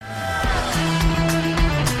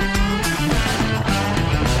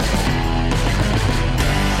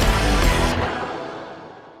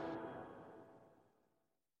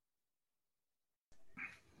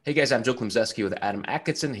Hey guys, I'm Joe Klimzeski with Adam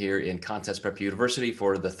Atkinson here in Contest Prep University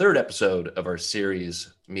for the third episode of our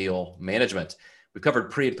series, Meal Management. We've covered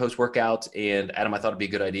pre and post workout, and Adam, I thought it'd be a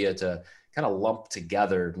good idea to kind of lump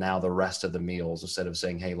together now the rest of the meals instead of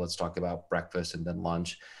saying, hey, let's talk about breakfast and then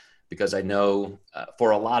lunch. Because I know for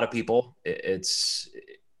a lot of people, it's,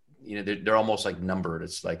 they're almost like numbered.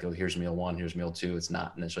 It's like, oh, here's meal one, here's meal two. It's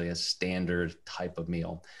not necessarily a standard type of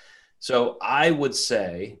meal. So I would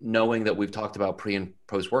say, knowing that we've talked about pre and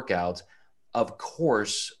post workouts, of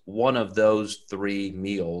course, one of those three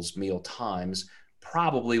meal times,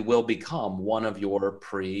 probably will become one of your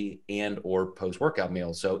pre and or post workout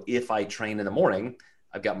meals. So if I train in the morning,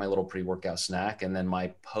 I've got my little pre workout snack, and then my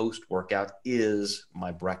post workout is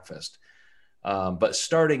my breakfast. But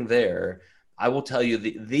starting there, I will tell you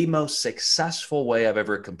the most successful way I've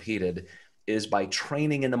ever competed is by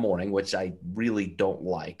training in the morning, which I really don't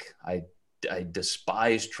like. I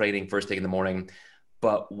despise training first thing in the morning.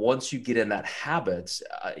 But once you get in that habit,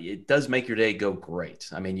 it does make your day go great.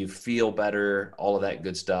 I mean, you feel better, all of that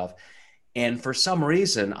good stuff. And for some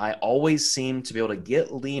reason, I always seem to be able to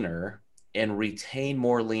get leaner and retain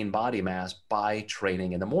more lean body mass by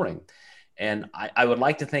training in the morning. And I would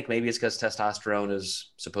like to think maybe it's because testosterone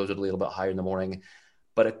is supposedly a little bit higher in the morning,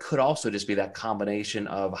 but it could also just be that combination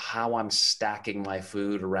of how I'm stacking my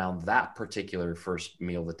food around that particular first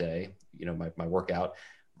meal of the day, my workout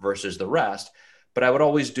versus the rest. But I would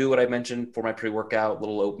always do what I mentioned for my pre-workout,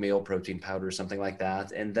 little oatmeal, protein powder, something like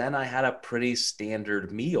that. And then I had a pretty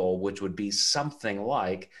standard meal, which would be something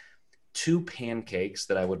like two pancakes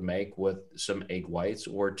that I would make with some egg whites,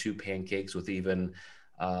 or two pancakes with even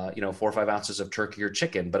 4 or 5 ounces of turkey or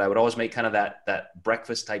chicken. But I would always make kind of that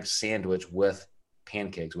breakfast type sandwich with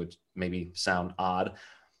pancakes, which maybe sound odd,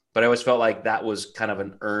 but I always felt like that was kind of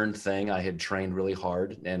an earned thing. I had trained really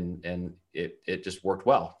hard, and it just worked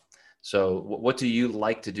well. So what do you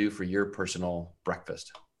like to do for your personal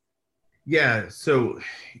breakfast? Yeah, so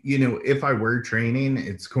if I were training,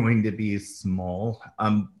 it's going to be small.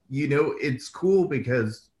 It's cool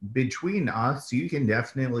because between us, you can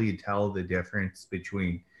definitely tell the difference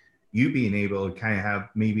between you being able to kind of have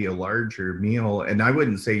maybe a larger meal. And I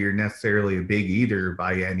wouldn't say you're necessarily a big eater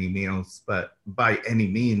by any meals, but by any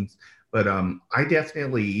means. But I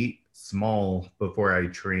definitely eat small before I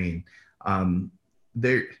train.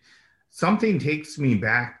 There Something takes me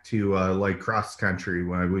back to like cross country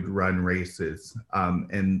when I would run races.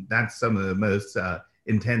 And that's some of the most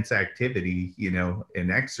intense activity, and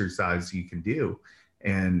exercise you can do.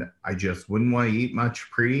 And I just wouldn't want to eat much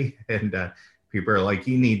pre. And people are like,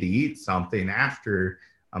 you need to eat something after.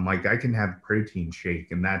 I'm like, I can have a protein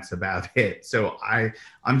shake and that's about it. So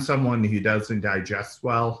I'm someone who doesn't digest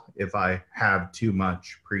well if I have too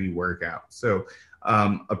much pre-workout. So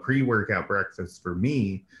a pre-workout breakfast for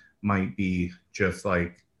me might be just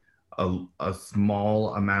like a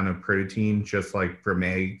small amount of protein, just like from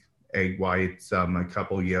egg whites, a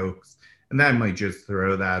couple yolks, and then I might just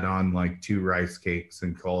throw that on like two rice cakes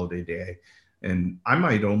and call it a day. And I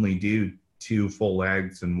might only do two full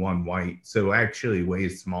eggs and one white, so actually way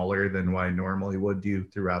smaller than what I normally would do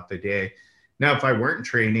throughout the day. Now, if I weren't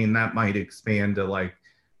training, that might expand to like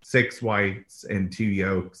six whites and two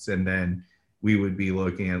yolks, and then we would be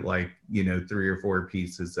looking at like, three or four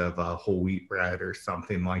pieces of whole wheat bread or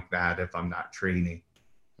something like that if I'm not training.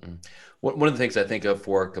 Mm. One of the things I think of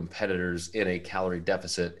for competitors in a calorie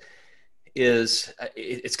deficit is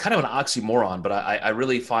it's kind of an oxymoron, but I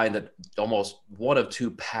really find that almost one of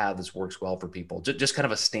two paths works well for people. Just kind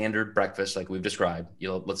of a standard breakfast, like we've described.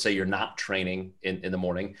 Let's say you're not training in the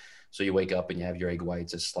morning. So you wake up and you have your egg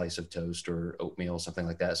whites, a slice of toast or oatmeal, something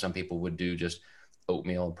like that. Some people would do just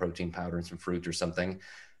oatmeal and protein powder and some fruit or something.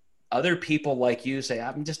 Other people like you say,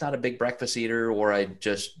 I'm just not a big breakfast eater, or I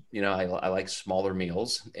just, I like smaller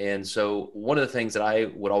meals. And so one of the things that I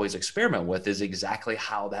would always experiment with is exactly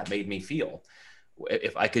how that made me feel.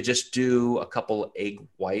 If I could just do a couple egg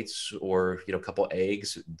whites, or, a couple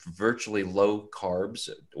eggs, virtually low carbs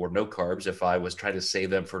or no carbs, if I was trying to save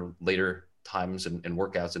them for later times and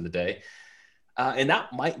workouts in the day. And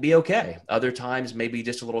that might be okay. Other times, maybe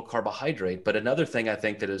just a little carbohydrate. But another thing I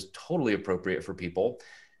think that is totally appropriate for people,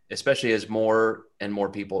 especially as more and more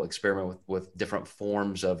people experiment with different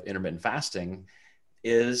forms of intermittent fasting,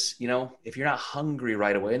 is, if you're not hungry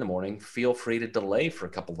right away in the morning, feel free to delay for a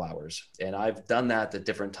couple of hours. And I've done that at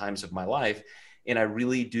different times of my life. And I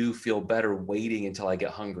really do feel better waiting until I get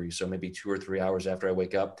hungry. So maybe 2 or 3 hours after I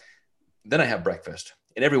wake up, then I have breakfast.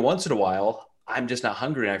 And every once in a while, I'm just not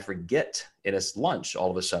hungry and I forget, and it's lunch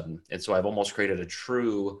all of a sudden. And so I've almost created a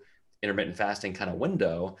true intermittent fasting kind of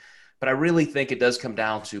window. But I really think it does come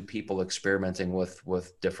down to people experimenting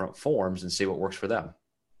with different forms and see what works for them.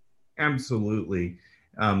 Absolutely.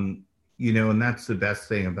 And that's the best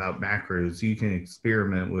thing about macros. You can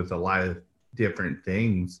experiment with a lot of different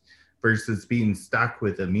things versus being stuck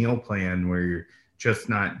with a meal plan where you're just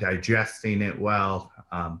not digesting it well.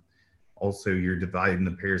 Also, you're dividing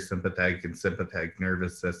the parasympathetic and sympathetic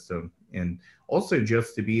nervous system. And also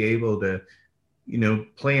just to be able to,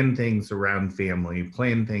 plan things around family,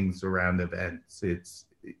 plan things around events. It's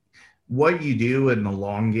what you do in the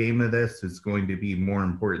long game of this is going to be more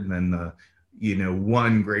important than the,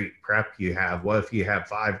 one great prep you have. What if you have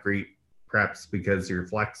 5 great preps because you're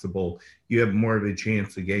flexible? You have more of a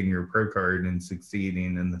chance of getting your pro card and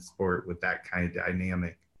succeeding in the sport with that kind of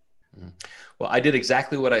dynamic. Well, I did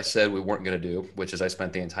exactly what I said we weren't going to do, which is I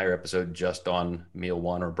spent the entire episode just on meal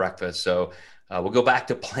one or breakfast. So we'll go back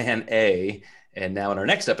to plan A. And now in our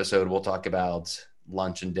next episode, we'll talk about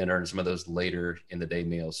lunch and dinner and some of those later in the day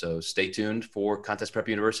meals. So stay tuned for Contest Prep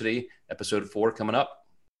University, episode 4 coming up.